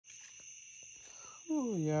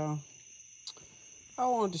Oh, y'all. I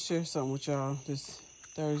wanted to share something with y'all this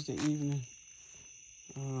Thursday evening.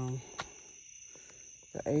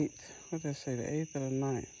 The 8th, what did I say, the 8th or the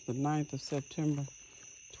 9th? The 9th of September,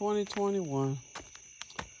 2021.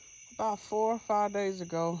 About 4 or 5 days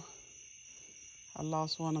ago, I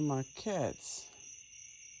lost one of my cats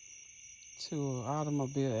to an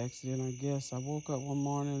automobile accident, I guess. I woke up one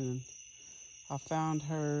morning and I found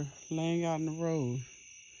her laying out in the road.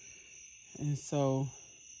 And so,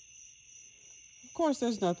 of course,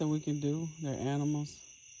 there's nothing we can do. They're animals.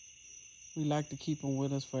 We like to keep them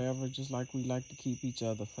with us forever, just like we like to keep each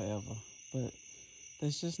other forever. But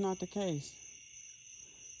that's just not the case.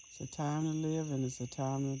 It's a time to live and it's a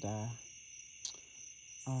time to die.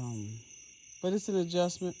 But it's an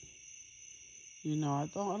adjustment. You know, I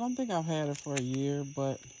don't think I've had her for a year,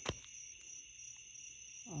 but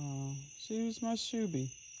she was my Shuby.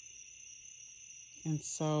 And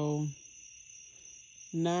so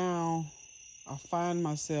now I find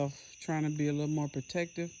myself trying to be a little more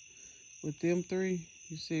protective with them three.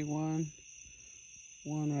 You see one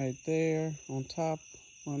right there on top,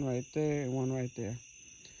 one right there, and one right there.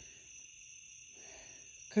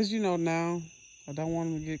 Because, now I don't want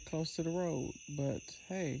them to get close to the road. But,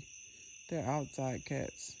 hey, they're outside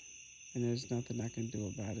cats. And there's nothing I can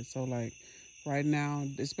do about it. So, like, right now,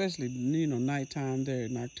 especially, nighttime, they're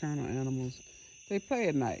nocturnal animals. They play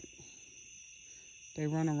at night. They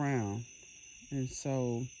run around. And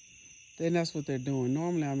so then that's what they're doing.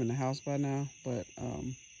 Normally I'm in the house by now, but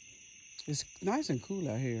it's nice and cool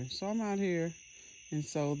out here. So I'm out here, and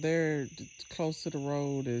so they're close to the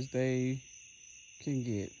road as they can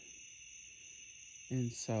get. And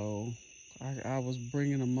so I was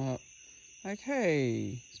bringing them up, like,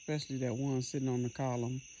 hey, especially that one sitting on the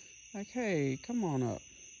column, like, hey, come on up.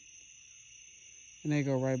 And they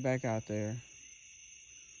go right back out there.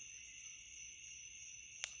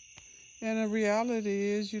 And the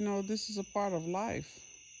reality is, this is a part of life.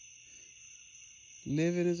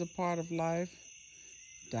 Living is a part of life.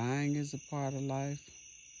 Dying is a part of life.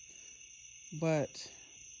 But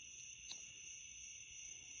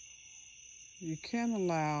you can't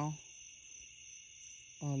allow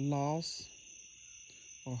a loss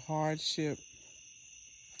or hardship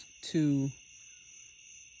to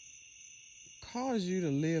cause you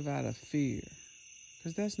to live out of fear.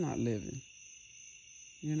 Because that's not living.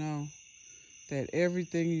 That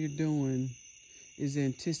everything you're doing is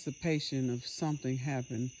anticipation of something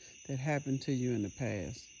that happened to you in the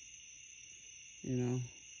past. And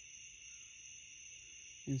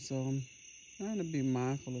so I'm trying to be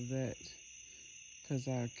mindful of that, because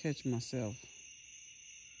I catch myself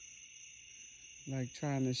like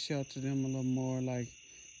trying to shelter them a little more, like,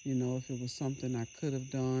 if it was something I could have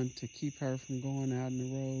done to keep her from going out in the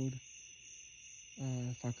road,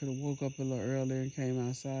 if I could have woke up a little earlier and came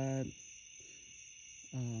outside,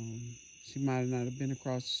 she might not have been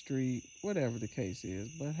across the street, whatever the case is.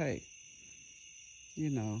 But hey,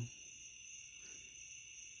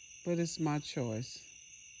 but it's my choice.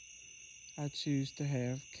 I choose to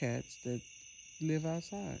have cats that live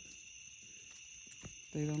outside.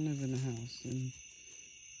 They don't live in the house. And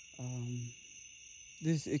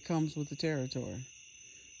it comes with the territory.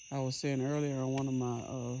 I was saying earlier on one of my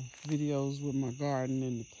videos with my garden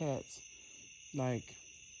and the cats, like,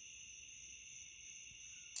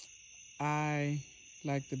 I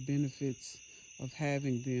like the benefits of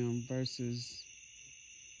having them versus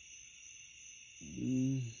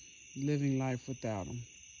living life without them.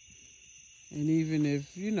 And even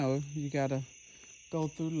if, you got to go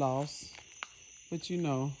through loss, but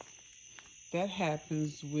that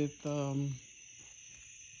happens with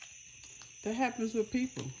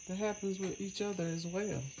people. That happens with each other as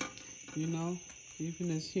well.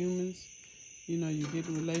 Even as humans, you get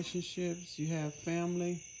in relationships, you have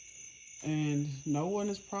family, and no one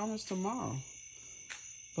is promised tomorrow.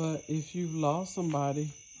 But if you've lost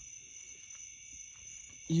somebody,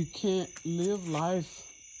 you can't live life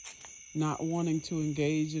not wanting to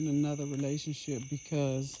engage in another relationship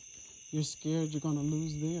because you're scared you're going to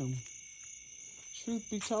lose them. Truth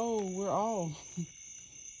be told, we're all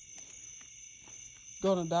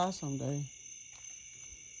going to die someday.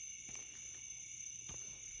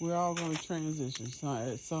 We're all going to transition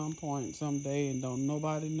at some point, someday, and don't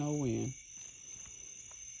nobody know when.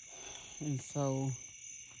 And so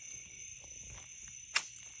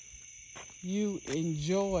you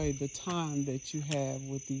enjoy the time that you have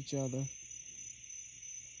with each other.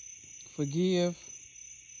 Forgive.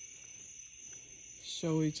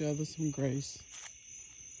 Show each other some grace.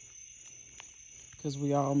 Because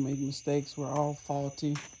we all make mistakes. We're all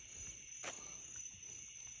faulty.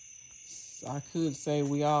 I could say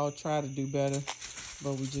we all try to do better,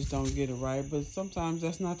 but we just don't get it right. But sometimes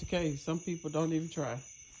that's not the case. Some people don't even try,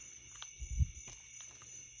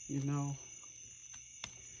 you know.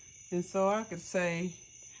 And so I could say,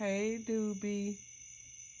 hey, Doobie.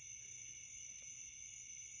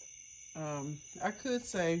 I could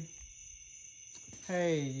say,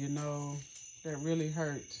 hey, you know, that really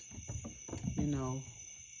hurt, you know,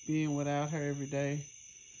 being without her every day.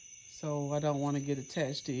 So I don't want to get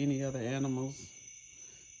attached to any other animals.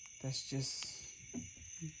 That's just,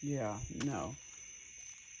 yeah, no.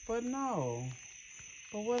 But no.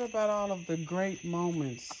 But what about all of the great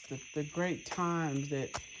moments, the great times that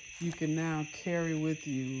you can now carry with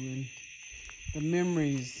you, and the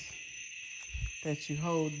memories that you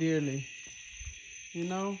hold dearly, you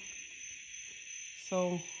know?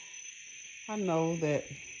 So I know that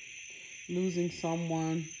losing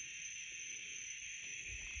someone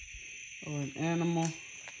or an animal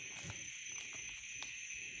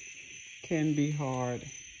can be hard.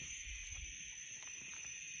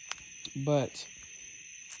 But,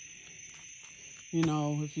 you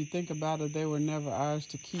know, if you think about it, they were never ours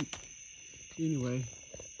to keep. Anyway,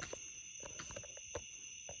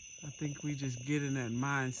 I think we just get in that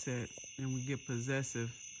mindset and we get possessive.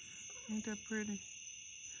 Ain't that pretty?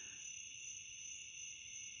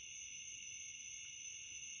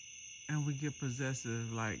 And we get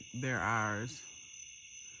possessive like they're ours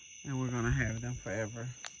and we're gonna have them forever.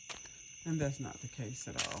 And that's not the case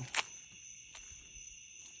at all.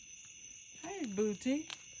 Hey, Booty.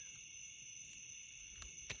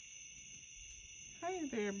 Hey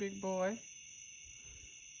there, big boy.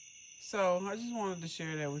 So I just wanted to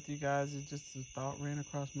share that with you guys. It just a thought ran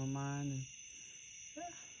across my mind, and yeah,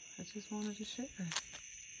 I just wanted to share.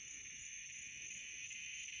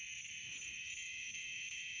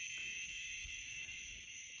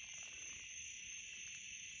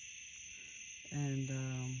 And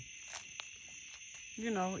you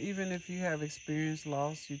know, even if you have experienced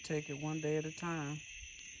loss, you take it one day at a time.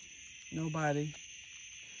 Nobody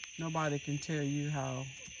can tell you how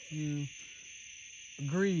you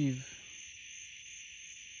grieve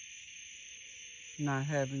not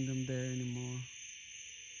having them there anymore.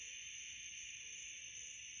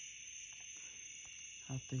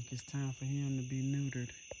 I think it's time for him to be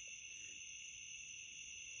neutered.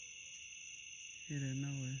 Hear that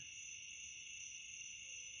noise?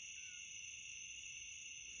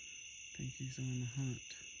 I think he's on the hunt.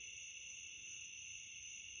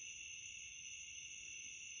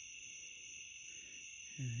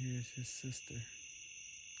 And here's his sister.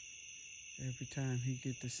 Every time he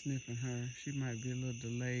get to sniffing her, she might be a little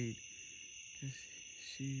delayed because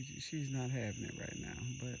she's not having it right now.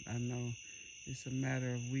 But I know it's a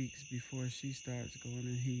matter of weeks before she starts going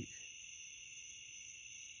in heat.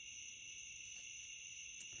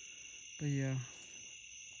 But yeah,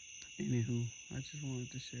 anywho, I just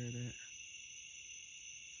wanted to share that.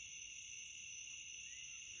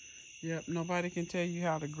 Yep, nobody can tell you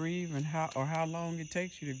how to grieve and how long it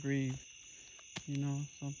takes you to grieve. You know,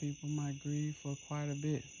 some people might grieve for quite a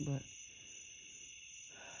bit, but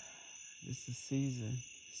it's a season.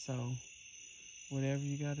 So whatever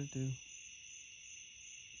you got to do.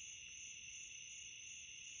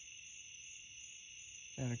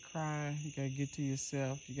 You gotta cry, you gotta get to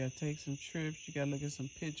yourself, you gotta take some trips, you gotta look at some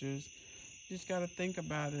pictures. You just gotta think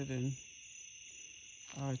about it and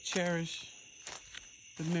cherish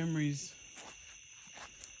the memories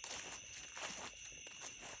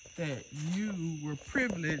that you were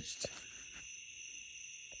privileged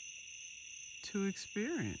to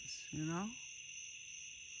experience, you know?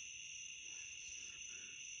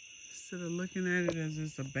 Instead of looking at it as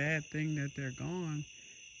it's a bad thing that they're gone,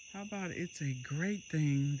 how about it's a great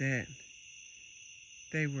thing that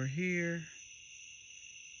they were here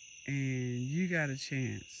and you got a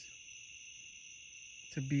chance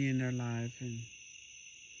to be in their life and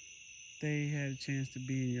they had a chance to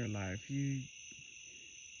be in your life.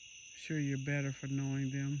 Sure you're better for knowing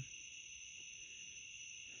them.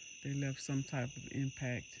 They left some type of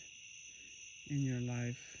impact in your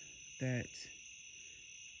life that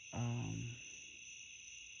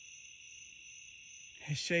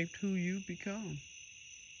has shaped who you become,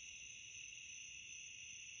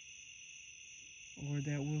 or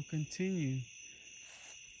that will continue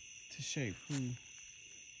to shape who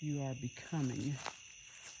you are becoming.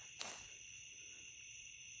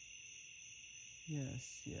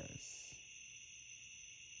 Yes.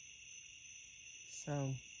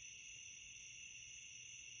 So,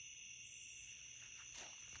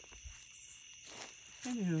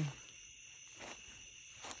 anywho,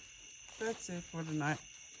 that's it for tonight.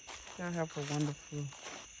 Y'all have a wonderful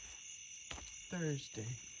Thursday.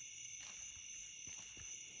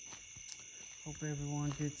 Hope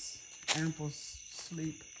everyone gets ample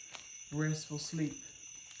sleep, restful sleep,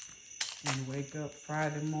 and wake up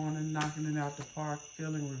Friday morning knocking it out the park,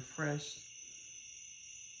 feeling refreshed.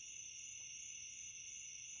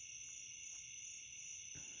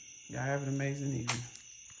 Y'all have an amazing evening.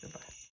 Goodbye.